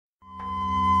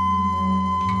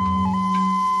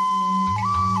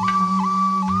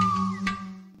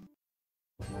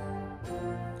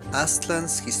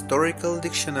Aztlan's Historical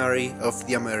Dictionary of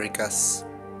the Americas.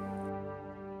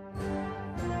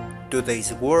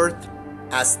 Today's word: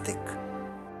 Aztec.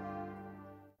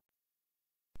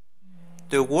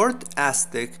 The word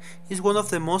Aztec is one of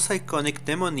the most iconic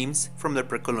demonyms from the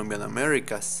pre-Columbian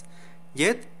Americas,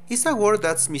 yet it's a word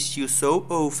that's misused so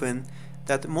often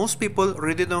that most people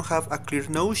really don't have a clear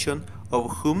notion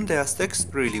of whom the Aztecs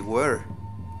really were.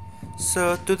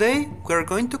 So today we are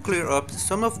going to clear up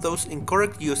some of those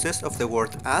incorrect uses of the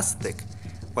word Aztec,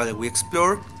 while we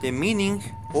explore the meaning,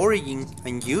 origin,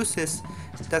 and uses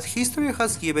that history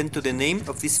has given to the name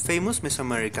of this famous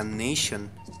Mesoamerican nation.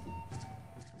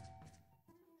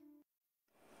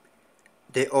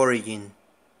 The origin.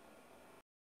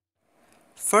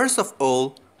 First of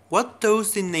all, what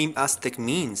does the name Aztec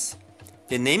means?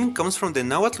 The name comes from the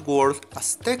Nahuatl word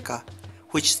Azteca,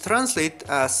 which translates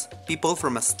as people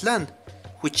from Aztlan,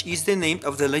 which is the name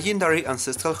of the legendary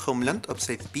ancestral homeland of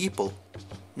said people.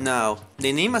 Now,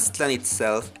 the name Aztlan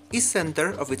itself is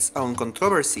center of its own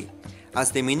controversy,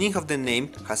 as the meaning of the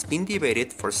name has been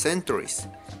debated for centuries.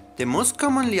 The most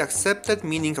commonly accepted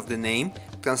meaning of the name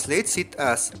translates it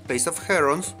as place of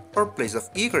herons or place of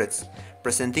egrets,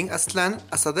 presenting Aztlan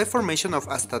as a deformation of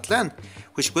Aztatlan,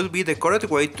 which will be the correct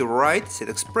way to write said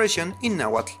expression in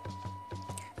Nahuatl.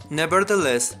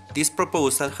 Nevertheless, this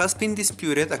proposal has been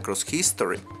disputed across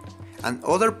history, and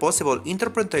other possible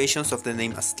interpretations of the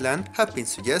name Aztlan have been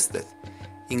suggested,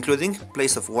 including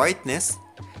place of whiteness,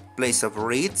 place of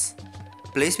reeds,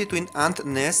 place between ant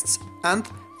nests, and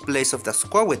place of the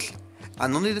Squawitl,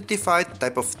 an unidentified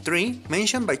type of tree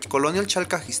mentioned by colonial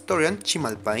Chalca historian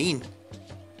Chimalpain.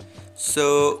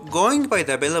 So, going by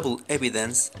the available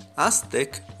evidence,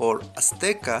 Aztec or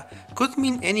Azteca could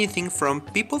mean anything from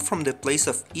people from the place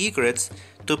of egrets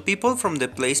to people from the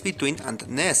place between ant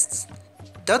nests.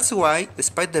 That's why,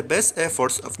 despite the best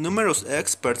efforts of numerous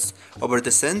experts over the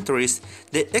centuries,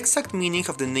 the exact meaning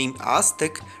of the name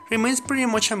Aztec remains pretty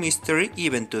much a mystery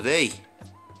even today.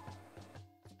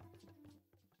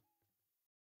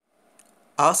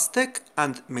 Aztec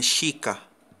and Mexica.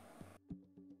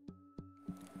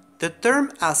 The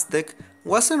term Aztec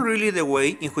wasn't really the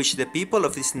way in which the people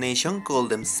of this nation called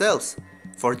themselves.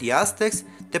 For the Aztecs,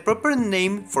 the proper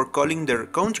name for calling their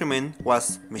countrymen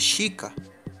was Mexica.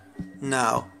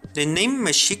 Now, the name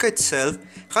Mexica itself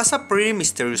has a pretty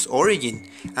mysterious origin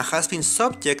and has been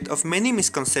subject of many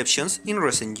misconceptions in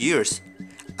recent years.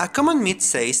 A common myth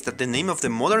says that the name of the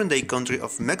modern-day country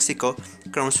of Mexico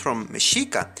comes from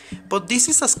Mexica, but this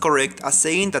is as correct as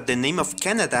saying that the name of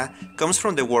Canada comes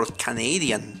from the word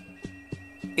Canadian.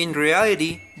 In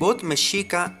reality, both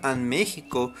Mexica and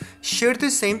Mexico share the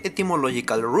same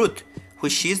etymological root,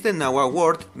 which is the Nahua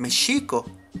word Mexico,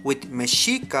 with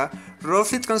Mexica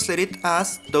roughly translated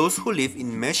as those who live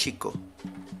in Mexico.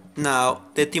 Now,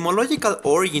 the etymological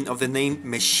origin of the name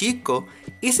Mexico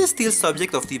is still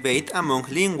subject of debate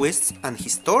among linguists and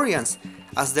historians,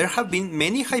 as there have been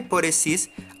many hypotheses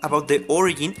about the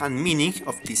origin and meaning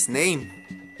of this name.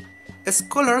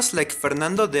 Scholars like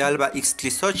Fernando de Alba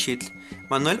Ixtlilxóchitl,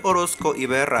 Manuel Orozco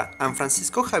Iberra, and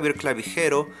Francisco Javier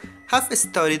Clavijero have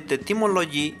studied the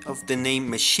etymology of the name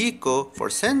Mexico for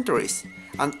centuries,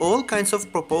 and all kinds of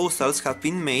proposals have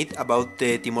been made about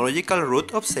the etymological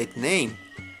root of said name.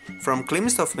 From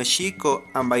claims of Mexico,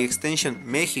 and by extension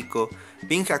Mexico,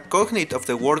 being a cognate of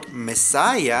the word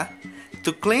Messiah,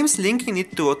 to claims linking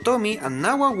it to Otomi and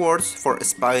Nahua words for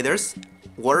spiders,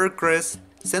 watercress,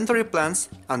 century plants,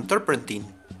 and turpentine.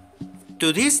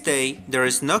 To this day, there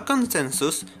is no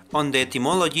consensus on the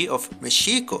etymology of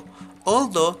Mexico,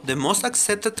 although the most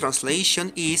accepted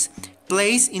translation is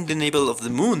place in the navel of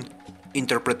the moon,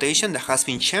 interpretation that has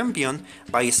been championed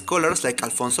by scholars like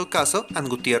Alfonso Caso and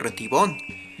Gutierre Tibón.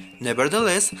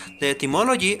 Nevertheless, the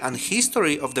etymology and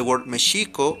history of the word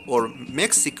Mexico or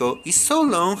Mexico is so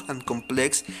long and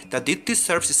complex that it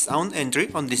deserves its own entry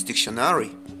on this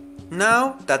dictionary.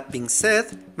 Now, that being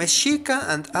said, Mexica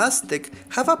and Aztec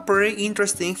have a pretty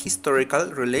interesting historical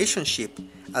relationship,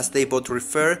 as they both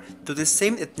refer to the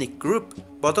same ethnic group,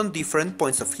 but on different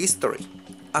points of history.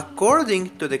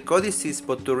 According to the codices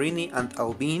Boturini and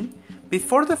Aubin,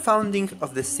 before the founding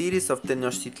of the cities of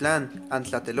Tenochtitlan and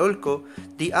Tlatelolco,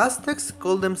 the Aztecs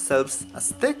called themselves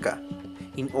Azteca,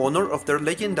 in honor of their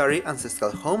legendary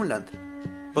ancestral homeland.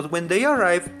 But when they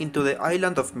arrived into the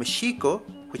island of Mexico,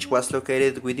 which was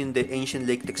located within the ancient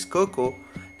Lake Texcoco,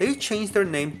 they changed their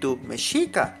name to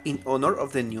Mexica in honor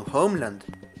of the new homeland.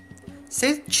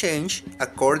 Said change,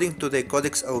 according to the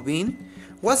Codex Aubin,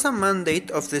 was a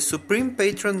mandate of the supreme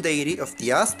patron deity of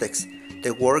the Aztecs,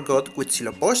 the war god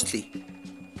Huitzilopochtli.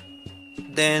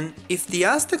 Then, if the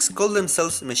Aztecs called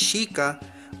themselves Mexica,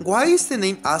 why is the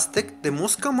name Aztec the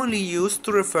most commonly used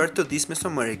to refer to this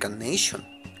Mesoamerican nation?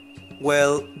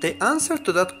 Well, the answer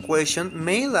to that question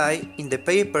may lie in the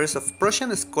papers of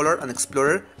Prussian scholar and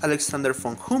explorer Alexander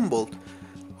von Humboldt,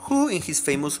 who in his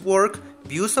famous work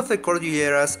Views of the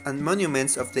Cordilleras and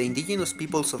Monuments of the Indigenous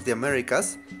Peoples of the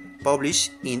Americas,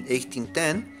 published in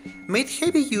 1810, made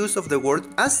heavy use of the word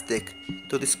Aztec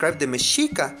to describe the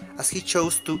Mexica, as he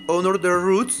chose to honor their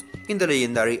roots in the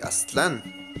legendary Aztlan.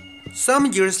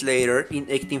 Some years later, in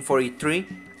 1843,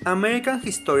 American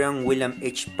historian William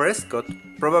H. Prescott,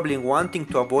 probably wanting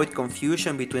to avoid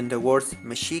confusion between the words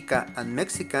Mexica and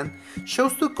Mexican,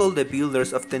 chose to call the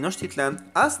builders of Tenochtitlan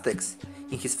Aztecs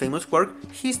in his famous work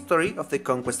History of the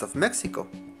Conquest of Mexico.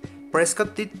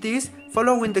 Prescott did this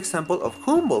following the example of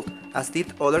Humboldt, as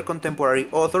did other contemporary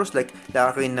authors like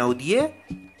La Renaudier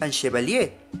and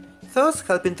Chevalier, thus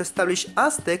helping to establish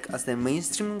Aztec as the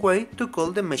mainstream way to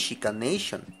call the Mexican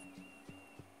nation.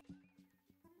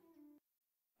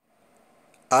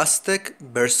 Aztec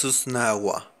versus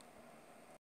Nahua.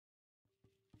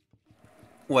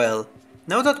 Well,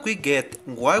 now that we get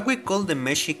why we call the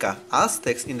Mexica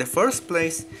Aztecs in the first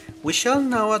place, we shall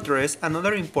now address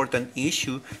another important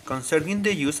issue concerning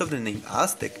the use of the name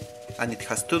Aztec, and it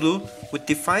has to do with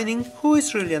defining who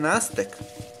is really an Aztec.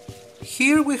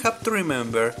 Here we have to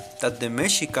remember that the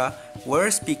Mexica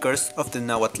were speakers of the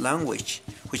Nahuatl language,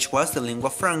 which was the lingua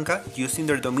franca used in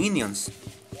their dominions.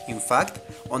 In fact,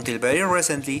 until very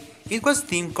recently, it was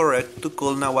deemed correct to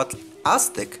call Nahuatl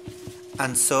Aztec,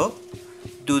 and so,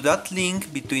 due to that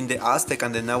link between the Aztec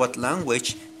and the Nahuatl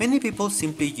language, many people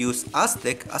simply use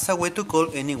Aztec as a way to call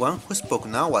anyone who spoke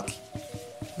Nahuatl.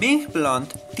 Being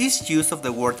blunt, this use of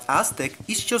the word Aztec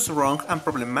is just wrong and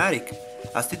problematic,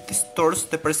 as it distorts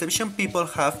the perception people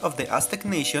have of the Aztec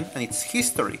nation and its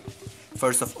history.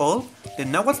 First of all, the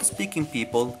Nahuatl-speaking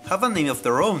people have a name of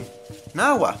their own,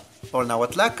 Nahua, or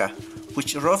Nahuatlaca,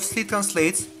 which roughly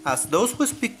translates as those who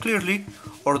speak clearly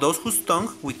or those whose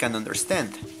tongue we can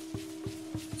understand.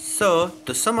 So,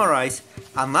 to summarize,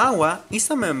 a Nahua is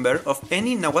a member of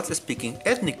any Nahuatl-speaking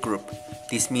ethnic group.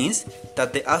 This means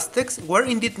that the Aztecs were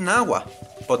indeed Nahua,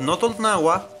 but not all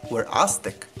Nahua were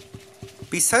Aztec.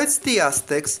 Besides the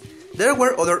Aztecs, there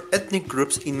were other ethnic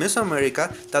groups in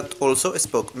Mesoamerica that also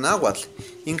spoke Nahuatl,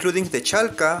 including the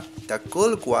Chalca, the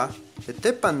Colhua, the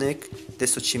Tepanec, the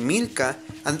Xochimilca,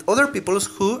 and other peoples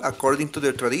who, according to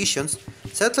their traditions,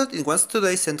 settled in what's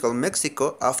today central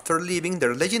Mexico after leaving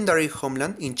their legendary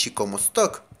homeland in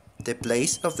Chicomostoc, the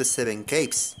place of the Seven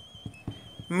Caves.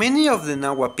 Many of the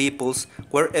Nahua peoples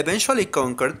were eventually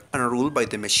conquered and ruled by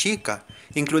the Mexica,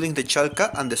 including the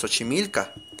Chalca and the Xochimilca.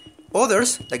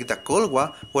 Others, like the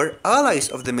Colhua, were allies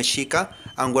of the Mexica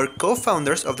and were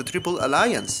co-founders of the Triple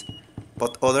Alliance.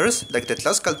 But others, like the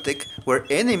Tlaxcaltec, were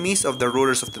enemies of the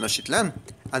rulers of Tenochtitlan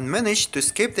and managed to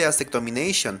escape the Aztec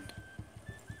domination.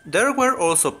 There were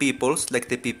also peoples like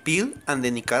the Pipil and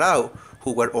the Nicarao,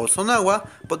 who were also Nahua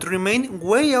but remained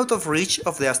way out of reach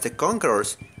of the Aztec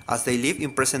conquerors, as they live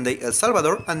in present-day El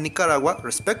Salvador and Nicaragua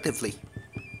respectively.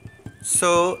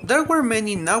 So there were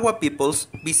many Nahua peoples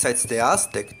besides the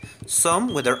Aztec,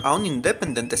 some with their own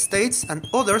independent states and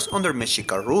others under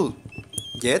Mexica rule.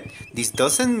 Yet, this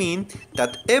doesn't mean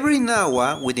that every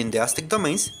Nahua within the Aztec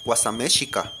domains was a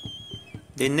Mexica.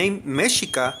 The name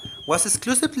Mexica was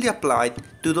exclusively applied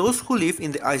to those who live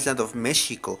in the island of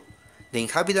Mexico, the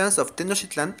inhabitants of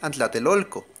Tenochtitlan and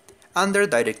Tlatelolco, and their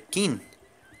direct kin,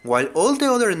 while all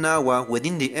the other Nahua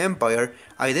within the empire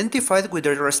identified with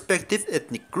their respective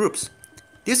ethnic groups.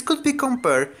 This could be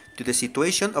compared to the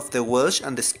situation of the Welsh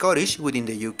and the Scottish within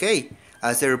the UK,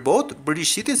 as they're both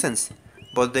British citizens,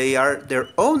 but they are their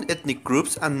own ethnic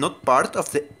groups and not part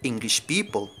of the English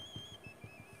people.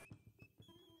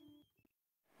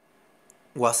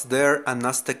 Was there an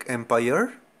Aztec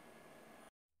empire?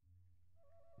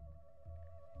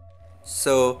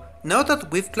 So, now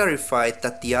that we've clarified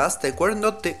that the Aztec were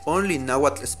not the only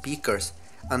Nahuatl speakers,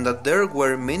 and that there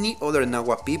were many other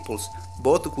Nahua peoples,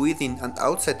 both within and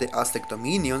outside the Aztec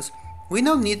dominions, we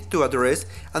now need to address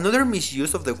another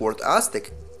misuse of the word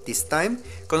Aztec, this time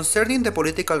concerning the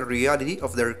political reality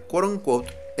of their quote-unquote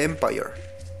empire.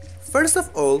 First of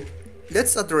all,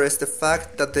 let's address the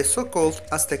fact that the so-called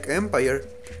Aztec Empire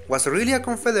was really a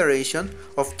confederation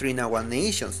of three Nahua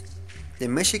nations: the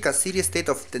Mexica city-state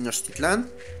of Tenochtitlan,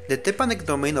 the Tepanec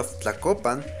domain of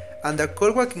Tlacopan, and the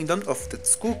Colhua kingdom of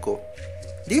Texcoco.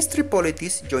 These three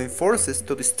polities joined forces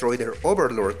to destroy their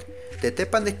overlord, the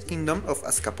Tepanec kingdom of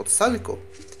Azcapotzalco,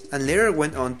 and later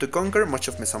went on to conquer much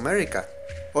of Mesoamerica,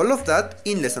 all of that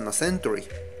in less than a century.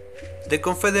 The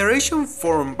confederation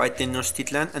formed by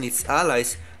Tenochtitlan and its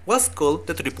allies was called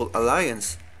the Triple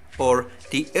Alliance, or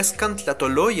the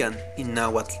Escantlatoloyan in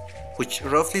Nahuatl, which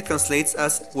roughly translates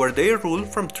as where they rule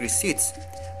from 3 seats,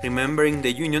 remembering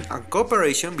the union and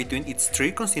cooperation between its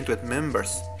 3 constituent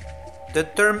members. The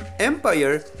term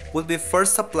empire would be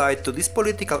first applied to this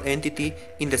political entity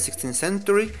in the 16th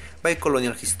century by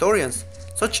colonial historians,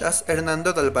 such as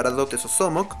Hernando de Alvarado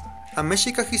Tezosomoc, a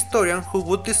Mexica historian who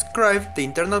would describe the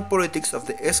internal politics of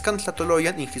the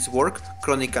Escantlatoloyan in his work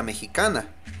Crónica Mexicana,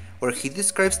 where he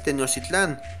describes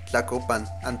Tenochtitlan, Tlacopan,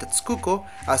 and Texcoco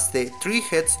as the 3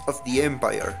 heads of the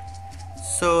empire.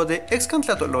 So the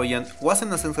Escantlatoloyan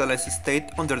wasn't a centralized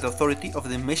state under the authority of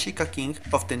the Mexica king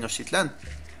of Tenochtitlan,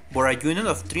 but a union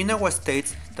of 3 Nahua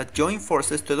states that joined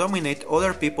forces to dominate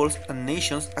other peoples and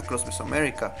nations across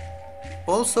Mesoamerica.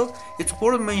 Also, it's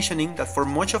worth mentioning that for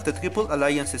much of the Triple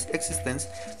Alliance's existence,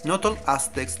 not all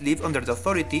Aztecs lived under the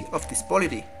authority of this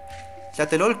polity.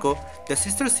 Tlatelolco, the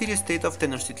sister city-state of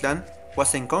Tenochtitlan,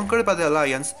 wasn't conquered by the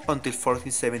alliance until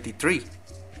 1473,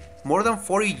 more than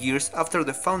 40 years after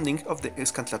the founding of the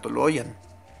Escantlatoloyan.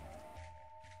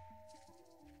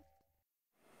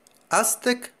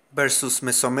 Aztec versus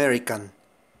Mesoamerican.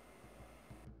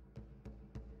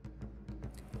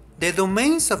 The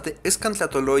domains of the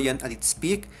Escantlatoloyan at its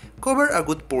peak cover a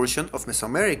good portion of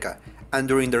Mesoamerica, and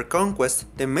during their conquest,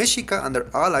 the Mexica and their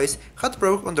allies had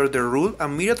brought under their rule a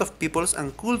myriad of peoples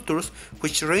and cultures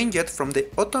which ranged from the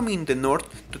Otomi in the north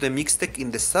to the Mixtec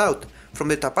in the south, from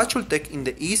the Tapachultec in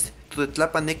the east to the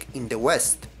Tlapanec in the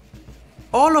west.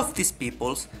 All of these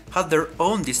peoples had their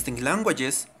own distinct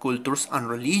languages, cultures, and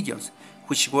religions,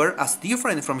 which were as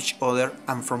different from each other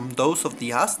and from those of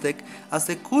the Aztec as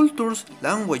the cultures,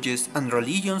 languages, and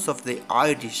religions of the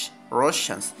Irish,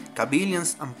 Russians,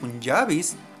 Kabylians, and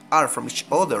Punjabis are from each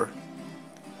other.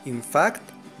 In fact,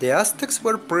 the Aztecs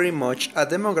were pretty much a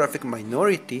demographic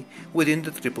minority within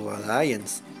the Triple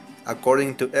Alliance.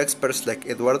 According to experts like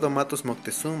Eduardo Matos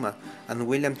Moctezuma and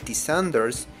William T.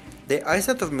 Sanders, the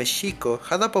island of Mexico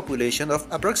had a population of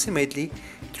approximately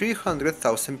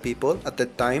 300,000 people at the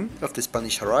time of the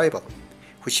Spanish arrival,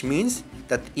 which means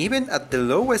that even at the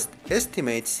lowest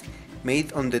estimates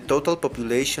made on the total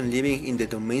population living in the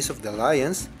domains of the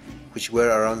Alliance, which were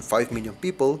around 5 million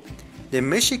people, the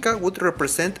Mexica would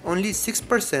represent only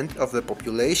 6% of the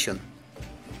population.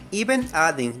 Even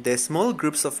adding the small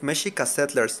groups of Mexica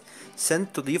settlers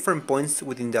sent to different points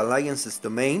within the Alliance's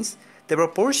domains, the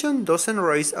proportion doesn't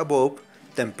rise above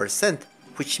 10%,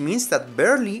 which means that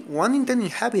barely 1 in 10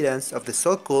 inhabitants of the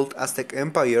so-called Aztec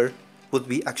Empire would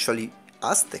be actually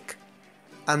Aztec.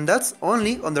 And that's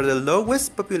only under the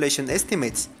lowest population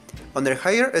estimates. Under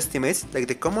higher estimates, like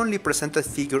the commonly presented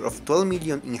figure of 12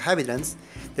 million inhabitants,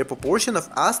 the proportion of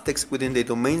Aztecs within the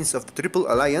domains of the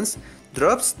Triple Alliance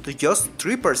drops to just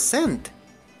 3%.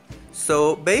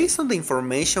 So, based on the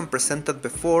information presented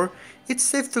before, it's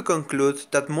safe to conclude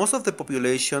that most of the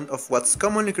population of what's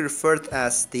commonly referred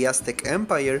as the Aztec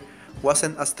Empire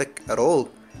wasn't Aztec at all,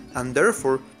 and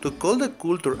therefore to call the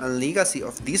culture and legacy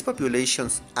of these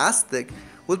populations Aztec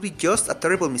would be just a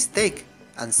terrible mistake,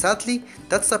 and sadly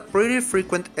that's a pretty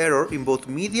frequent error in both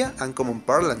media and common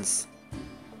parlance.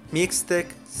 Mixtec,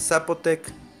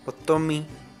 Zapotec, Otomi,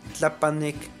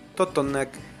 Tlapanec, Totonac,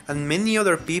 and many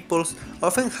other peoples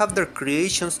often have their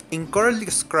creations incorrectly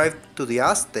ascribed to the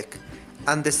Aztec,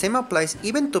 and the same applies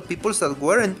even to peoples that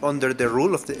weren't under the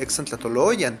rule of the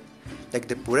Escantlatoloyan, like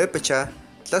the Purepecha,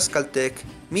 Tlaxcaltec,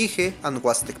 Mije, and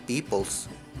Huastec peoples.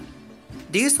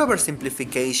 This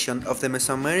oversimplification of the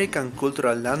Mesoamerican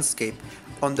cultural landscape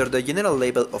under the general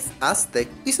label of Aztec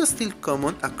is still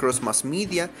common across mass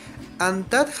media, and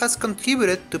that has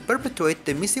contributed to perpetuate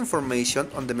the misinformation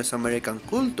on the Mesoamerican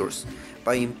cultures,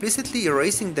 by implicitly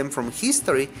erasing them from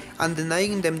history and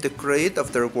denying them the credit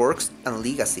of their works and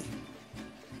legacy.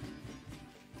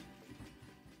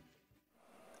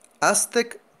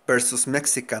 Aztec versus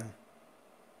Mexican.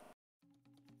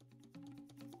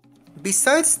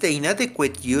 Besides the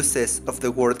inadequate uses of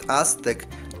the word Aztec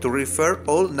to refer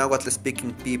all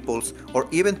Nahuatl-speaking peoples or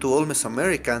even to all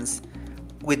Mesoamericans,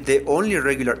 with the only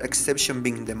regular exception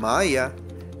being the Maya,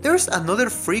 there's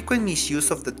another frequent misuse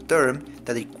of the term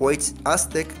that equates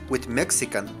Aztec with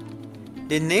Mexican.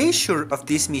 The nature of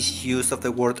this misuse of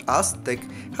the word Aztec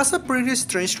has a pretty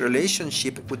strange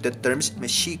relationship with the terms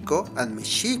Mexico and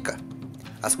Mexica.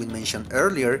 As we mentioned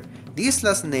earlier, this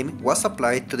last name was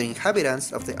applied to the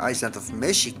inhabitants of the island of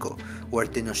Mexico, where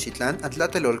Tenochtitlan and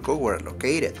Tlatelolco were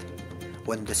located.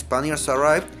 When the Spaniards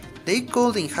arrived, they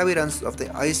called the inhabitants of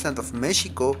the island of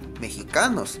Mexico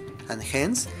Mexicanos, and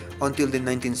hence, until the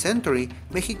 19th century,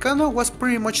 Mexicano was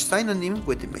pretty much synonym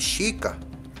with Mexica.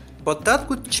 But that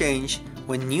would change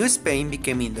when New Spain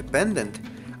became independent,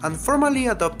 and formally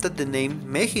adopted the name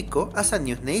Mexico as a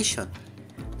new nation.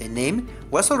 The name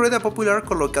was already a popular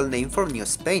colloquial name for New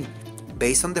Spain,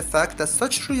 based on the fact that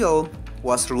such realm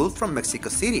was ruled from Mexico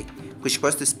City, which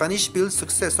was the Spanish-built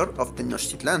successor of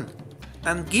Tenochtitlan.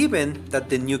 And given that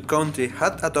the new country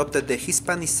had adopted the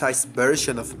Hispanicized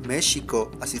version of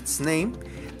Mexico as its name,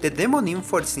 the demonym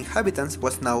for its inhabitants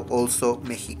was now also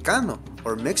Mexicano,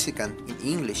 or Mexican in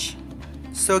English.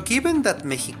 So given that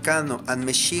Mexicano and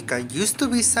Mexica used to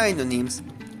be synonyms,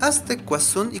 Aztec was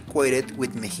soon equated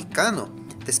with Mexicano,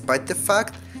 despite the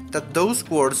fact that those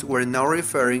words were now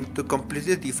referring to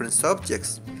completely different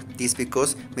subjects. This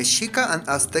because Mexica and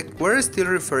Aztec were still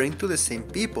referring to the same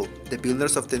people, the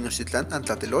builders of Tenochtitlan and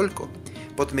Tlatelolco,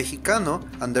 but Mexicano,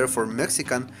 and therefore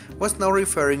Mexican, was now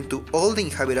referring to all the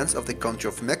inhabitants of the country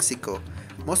of Mexico,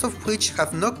 most of which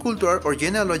have no cultural or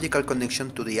genealogical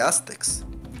connection to the Aztecs.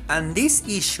 And this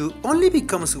issue only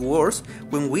becomes worse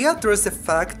when we address the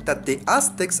fact that the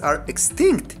Aztecs are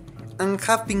extinct and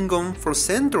have been gone for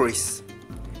centuries.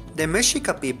 The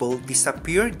Mexica people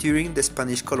disappeared during the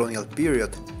Spanish colonial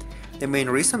period. The main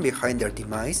reason behind their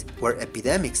demise were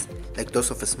epidemics, like those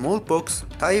of smallpox,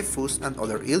 typhus, and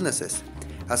other illnesses,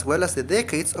 as well as the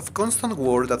decades of constant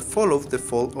war that followed the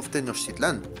fall of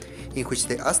Tenochtitlan, in which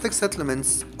the Aztec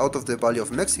settlements out of the Valley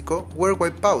of Mexico were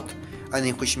wiped out, and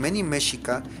in which many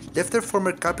Mexica left their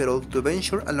former capital to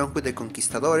venture along with the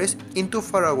conquistadores into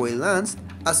faraway lands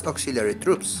as auxiliary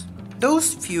troops.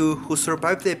 Those few who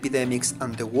survived the epidemics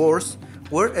and the wars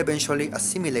were eventually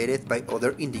assimilated by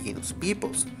other indigenous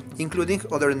peoples, including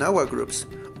other Nahua groups,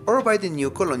 or by the new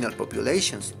colonial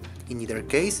populations. In either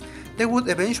case, they would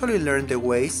eventually learn the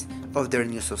ways of their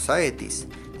new societies,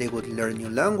 they would learn new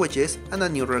languages and a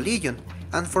new religion,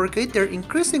 and forget their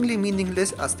increasingly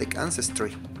meaningless Aztec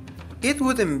ancestry. It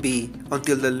wouldn't be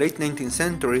until the late 19th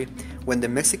century, when the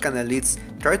Mexican elites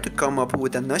tried to come up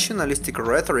with a nationalistic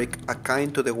rhetoric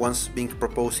akin to the ones being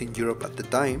proposed in Europe at the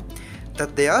time,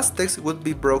 that the Aztecs would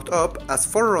be brought up as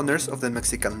forerunners of the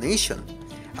Mexican nation,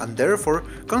 and therefore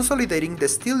consolidating the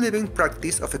still living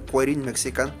practice of equating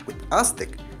Mexican with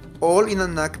Aztec, all in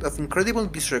an act of incredible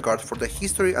disregard for the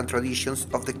history and traditions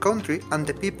of the country and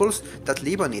the peoples that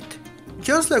live on it.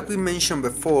 Just like we mentioned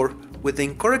before, with the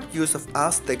incorrect use of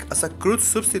Aztec as a crude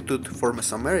substitute for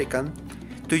Mesoamerican,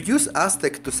 to use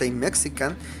Aztec to say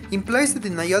Mexican implies the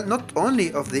denial not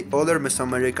only of the other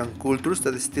Mesoamerican cultures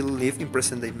that still live in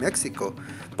present-day Mexico,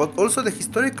 but also the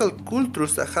historical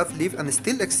cultures that have lived and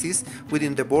still exist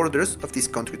within the borders of this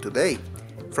country today,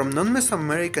 from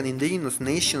non-Mesoamerican indigenous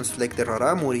nations like the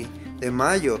Rarámuri, the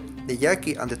Mayo, the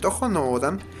Yaqui and the Tohono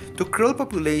to Creole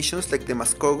populations like the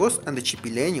Mascogos and the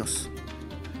Chipileños.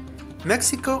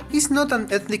 Mexico is not an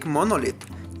ethnic monolith,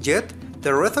 yet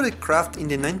the rhetoric crafted in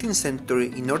the 19th century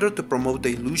in order to promote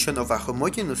the illusion of a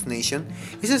homogeneous nation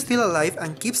is still alive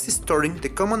and keeps distorting the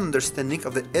common understanding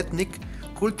of the ethnic,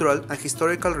 cultural and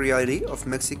historical reality of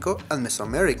Mexico and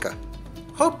Mesoamerica.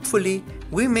 Hopefully,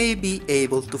 we may be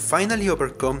able to finally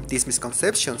overcome these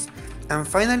misconceptions and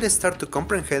finally start to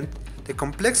comprehend the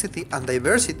complexity and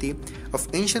diversity of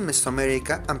ancient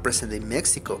Mesoamerica and present-day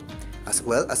Mexico, as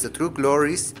well as the true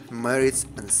glories, merits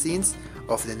and sins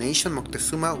of the nation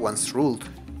Moctezuma once ruled.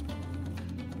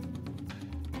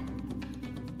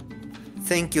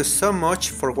 Thank you so much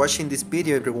for watching this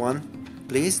video, everyone.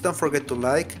 Please don't forget to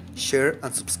like, share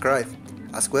and subscribe,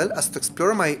 as well as to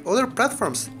explore my other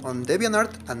platforms on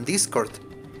DeviantArt and Discord.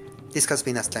 This has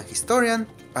been Aztlan Historian,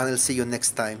 and I'll see you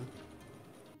next time.